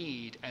all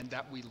need and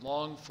that we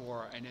long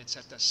for, and it's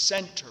at the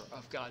center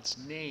of God's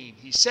name.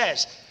 He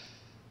says,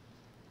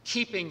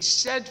 keeping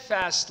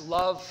steadfast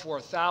love for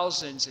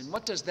thousands. And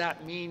what does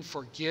that mean?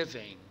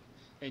 Forgiving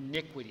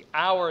iniquity,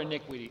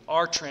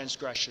 our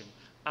transgression,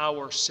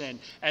 our sin.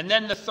 And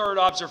then the third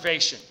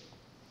observation.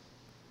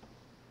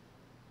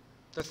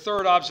 The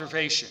third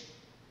observation.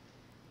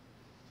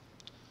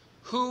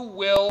 Who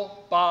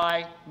will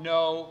by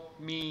no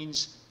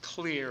means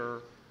clear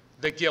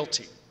the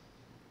guilty?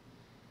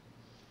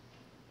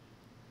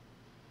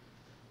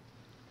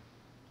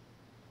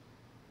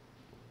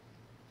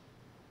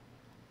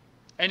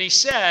 And he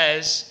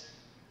says,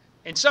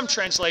 in some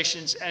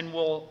translations, and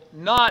will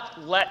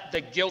not let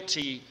the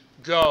guilty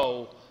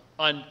go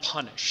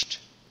unpunished.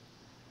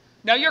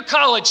 Now, you're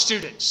college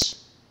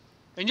students,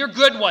 and you're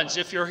good ones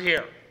if you're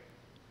here.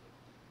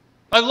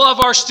 I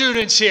love our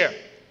students here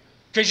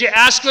because you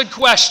ask good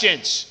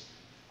questions.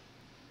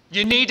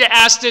 You need to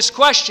ask this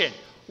question.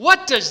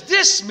 What does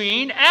this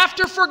mean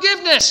after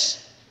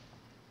forgiveness?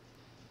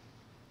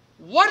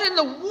 What in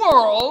the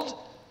world?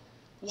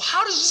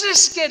 How does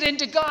this get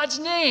into God's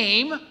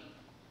name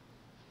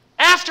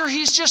after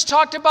he's just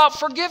talked about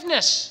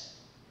forgiveness?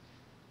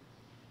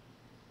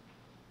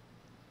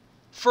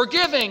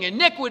 Forgiving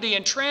iniquity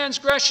and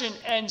transgression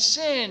and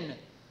sin.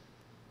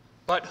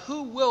 But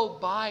who will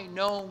by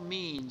no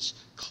means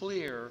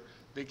clear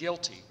the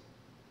guilty?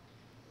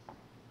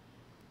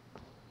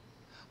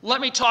 Let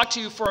me talk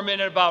to you for a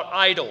minute about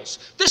idols.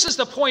 This is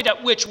the point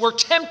at which we're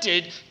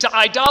tempted to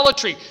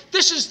idolatry.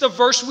 This is the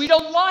verse we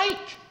don't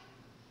like.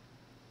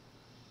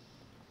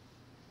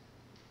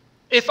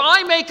 If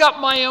I make up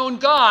my own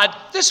God,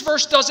 this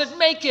verse doesn't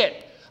make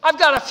it. I've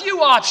got a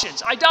few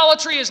options.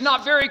 Idolatry is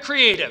not very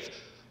creative.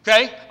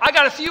 Okay? I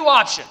got a few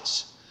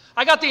options.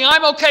 I got the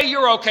I'm okay,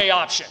 you're okay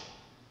option.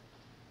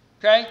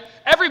 Okay?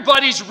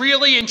 Everybody's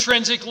really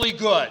intrinsically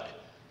good.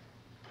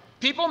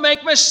 People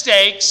make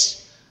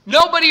mistakes.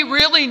 Nobody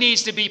really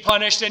needs to be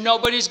punished, and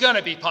nobody's going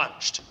to be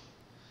punished.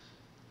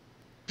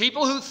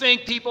 People who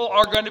think people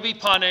are going to be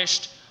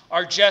punished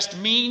are just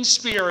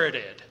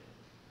mean-spirited.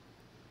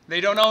 They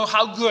don't know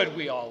how good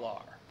we all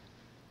are.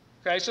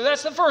 Okay, so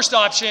that's the first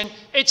option.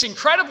 It's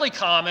incredibly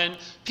common.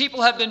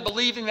 People have been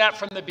believing that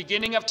from the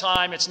beginning of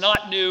time. It's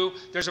not new.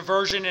 There's a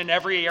version in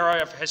every era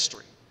of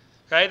history.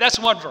 Okay, that's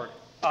one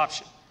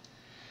option.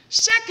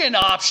 Second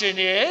option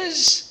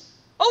is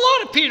a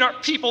lot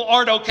of people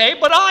aren't okay,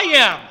 but I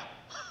am.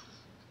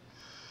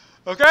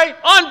 Okay,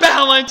 on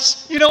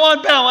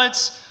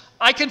balance,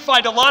 I can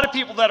find a lot of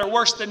people that are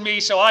worse than me,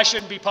 so I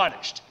shouldn't be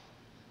punished.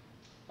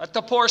 Let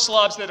the poor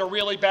slobs that are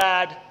really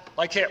bad,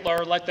 like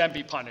Hitler, let them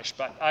be punished.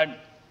 But I'm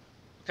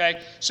okay.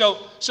 So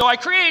I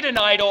create an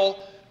idol,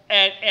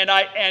 and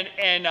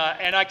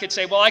I could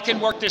say, well, I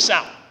can work this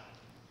out.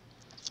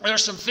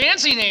 There's some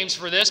fancy names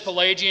for this: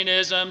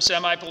 Pelagianism,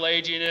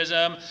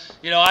 semi-Pelagianism.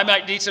 I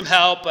might need some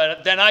help,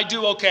 but then I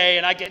do okay,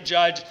 and I get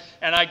judged,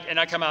 and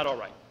I come out all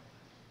right.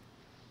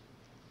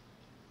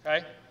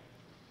 Okay.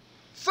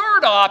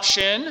 Third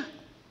option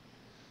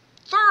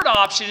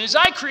is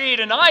I create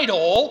an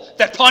idol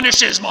that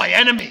punishes my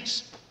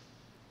enemies.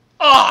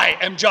 I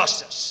am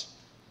justice.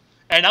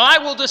 And I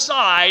will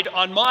decide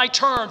on my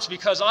terms,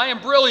 because I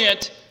am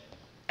brilliant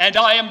and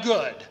I am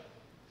good,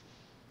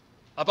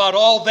 about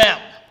all them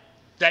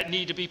that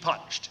need to be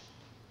punished.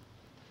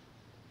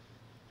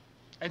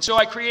 And so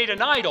I create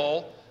an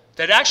idol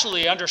that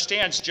actually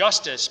understands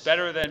justice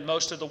better than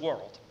most of the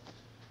world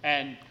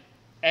and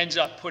ends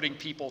up putting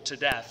people to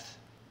death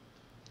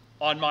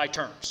on my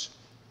terms.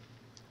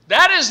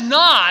 That is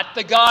not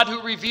the God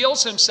who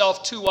reveals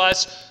himself to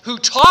us, who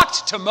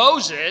talked to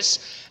Moses,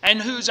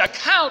 and whose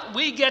account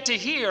we get to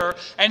hear,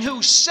 and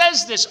who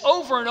says this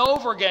over and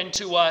over again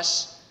to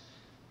us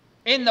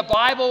in the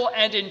Bible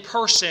and in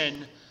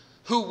person,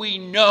 who we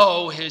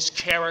know his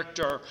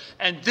character,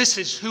 and this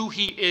is who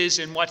he is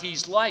and what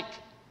he's like.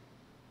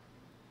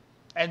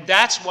 And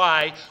that's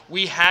why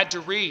we had to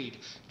read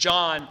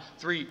John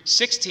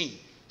 3:16,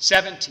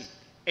 17,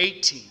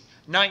 18,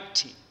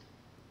 19.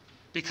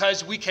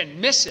 Because we can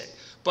miss it,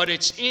 but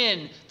it's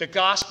in the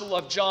Gospel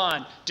of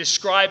John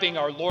describing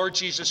our Lord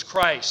Jesus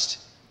Christ.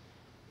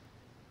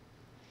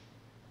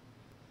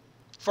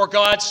 For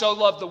God so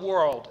loved the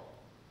world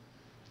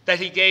that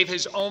he gave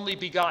his only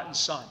begotten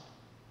Son,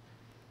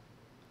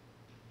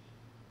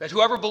 that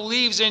whoever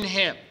believes in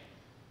him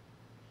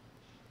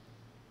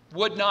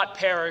would not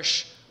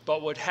perish,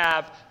 but would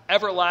have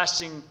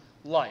everlasting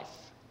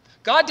life.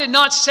 God did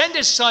not send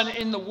his Son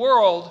in the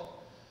world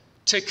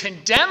to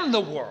condemn the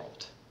world.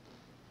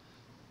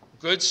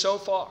 Good so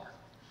far.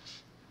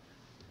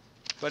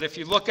 But if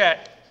you look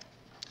at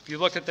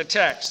the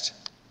text,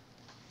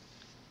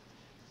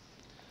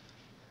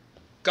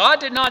 God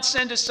did not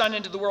send his Son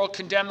into the world to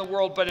condemn the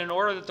world, but in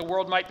order that the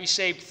world might be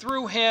saved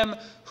through him.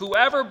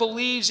 Whoever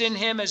believes in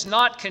him is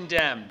not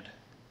condemned,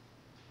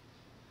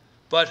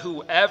 but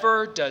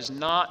whoever does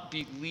not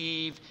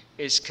believe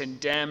is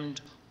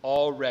condemned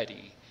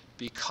already,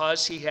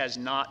 because he has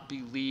not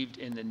believed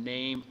in the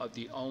name of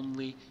the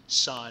only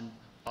Son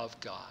of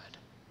God.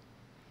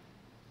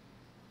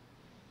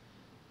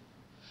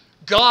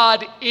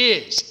 God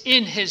is,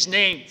 in his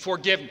name,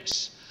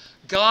 forgiveness.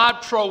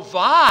 God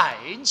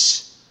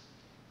provides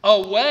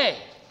a way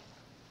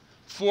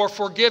for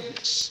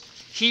forgiveness.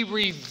 He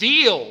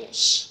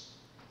reveals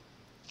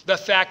the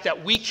fact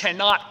that we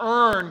cannot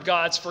earn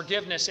God's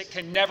forgiveness. It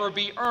can never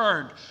be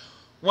earned.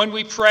 When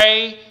we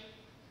pray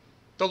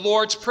the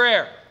Lord's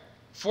Prayer,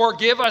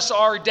 forgive us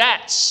our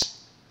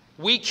debts,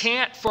 we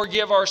can't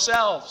forgive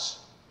ourselves.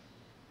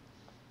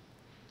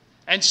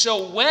 And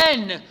so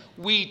when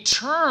we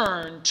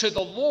turn to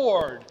the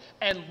Lord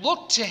and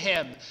look to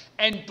him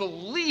and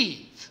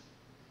believe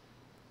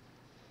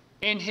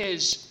in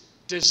his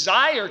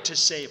desire to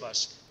save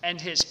us and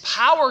his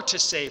power to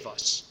save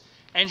us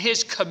and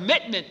his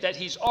commitment that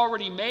he's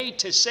already made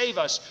to save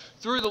us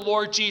through the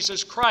Lord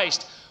Jesus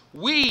Christ,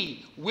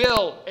 we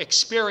will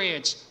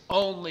experience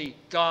only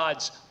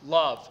God's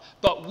love.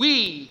 But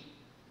we,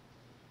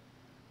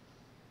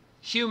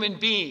 human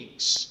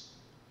beings,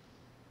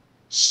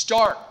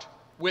 start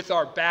with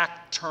our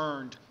back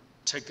turned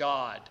to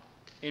God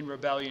in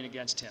rebellion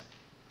against him,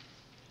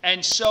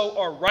 and so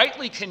are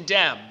rightly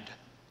condemned,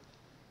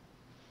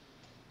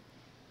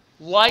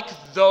 like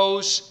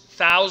those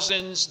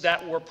thousands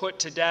that were put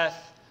to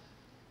death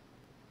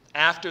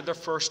after the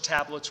first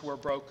tablets were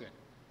broken.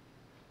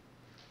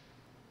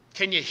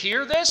 Can you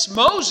hear this?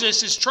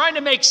 Moses is trying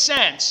to make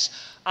sense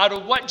out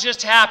of what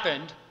just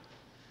happened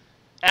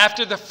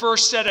after the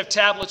first set of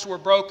tablets were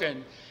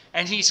broken.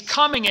 And he's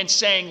coming and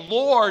saying,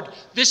 Lord,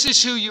 this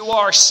is who you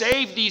are.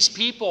 Save these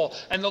people.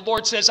 And the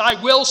Lord says,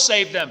 I will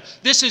save them.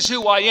 This is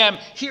who I am.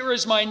 Here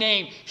is my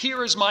name.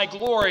 Here is my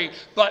glory.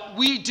 But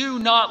we do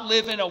not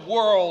live in a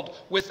world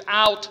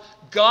without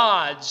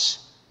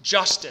God's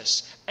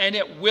justice. And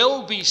it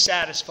will be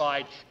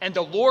satisfied. And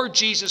the Lord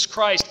Jesus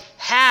Christ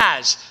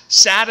has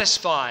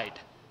satisfied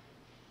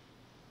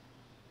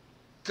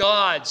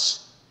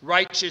God's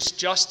righteous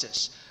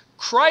justice.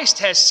 Christ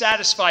has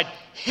satisfied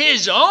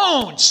his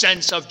own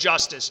sense of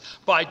justice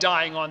by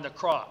dying on the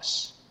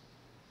cross.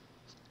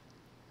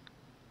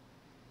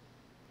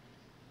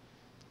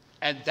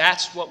 And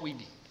that's what we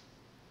need.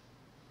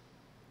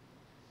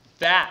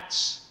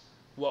 That's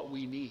what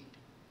we need.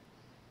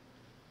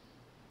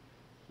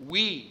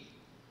 We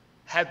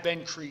have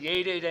been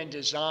created and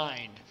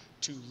designed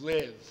to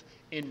live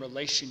in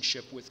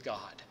relationship with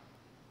God.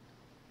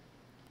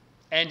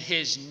 And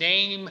his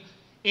name,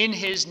 in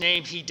his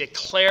name, he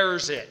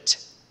declares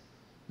it,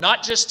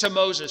 not just to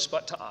Moses,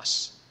 but to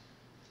us.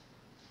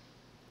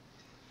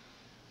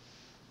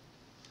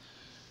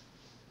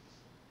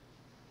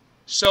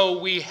 So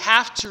we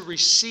have to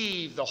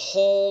receive the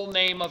whole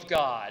name of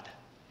God.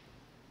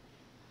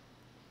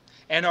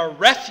 And our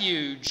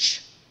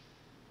refuge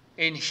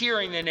in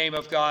hearing the name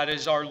of God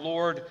is our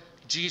Lord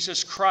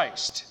Jesus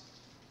Christ.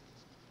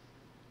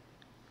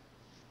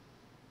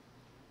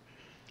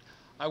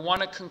 I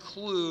want to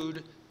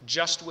conclude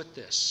just with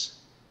this.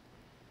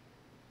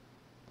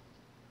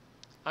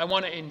 I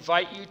want to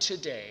invite you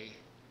today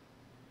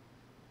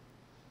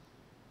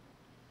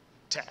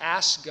to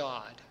ask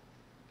God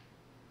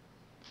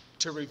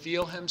to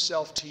reveal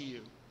himself to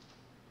you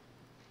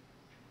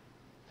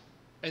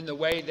in the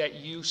way that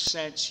you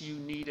sense you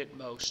need it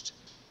most.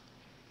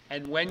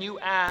 And when you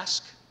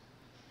ask,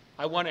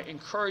 I want to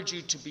encourage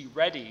you to be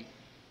ready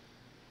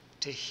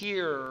to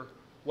hear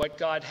what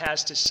God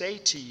has to say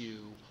to you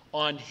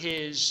on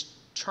his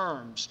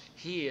terms.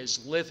 He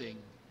is living.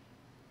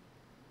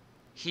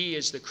 He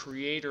is the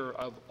creator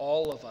of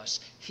all of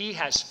us. He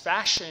has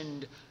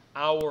fashioned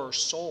our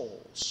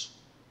souls.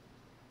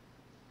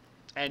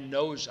 and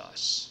knows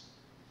us,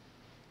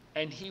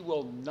 and he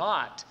will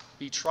not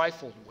be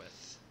trifled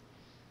with.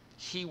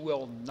 He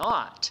will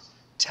not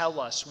tell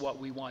us what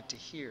we want to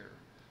hear,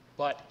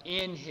 but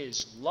in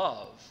his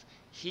love,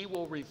 he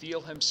will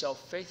reveal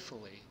himself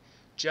faithfully,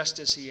 just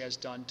as he has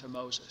done to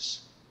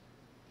Moses.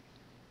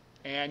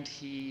 And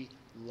he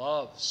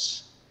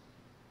loves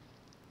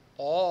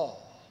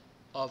all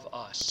of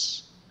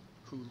us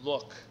who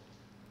look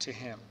to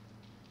him.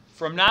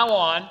 From now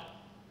on,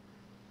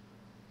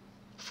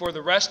 for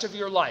the rest of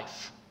your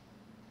life,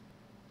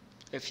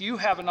 if you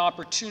have an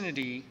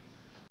opportunity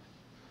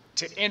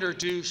to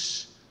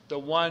introduce the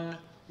one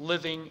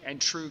living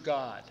and true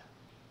God,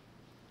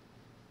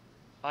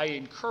 I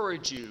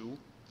encourage you,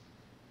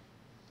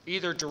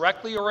 either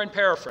directly or in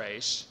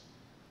paraphrase,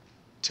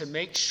 to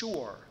make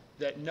sure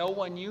that no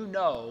one you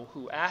know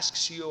who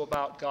asks you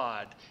about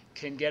God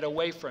can get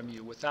away from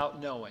you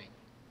without knowing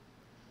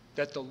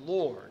that the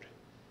Lord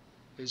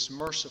is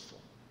merciful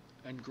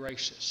and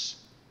gracious.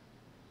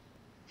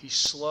 He's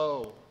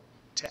slow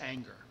to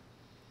anger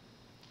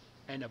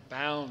and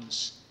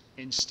abounds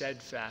in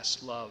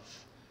steadfast love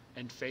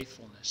and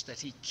faithfulness, that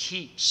he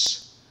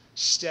keeps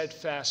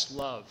steadfast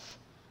love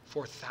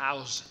for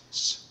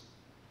thousands,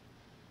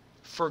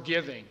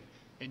 forgiving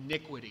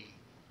iniquity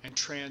and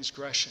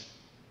transgression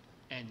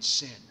and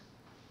sin,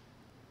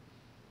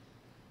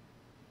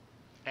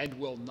 and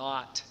will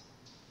not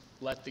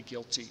let the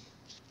guilty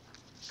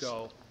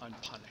go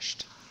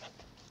unpunished.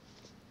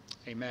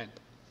 Amen.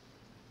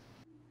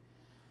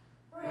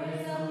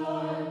 Praise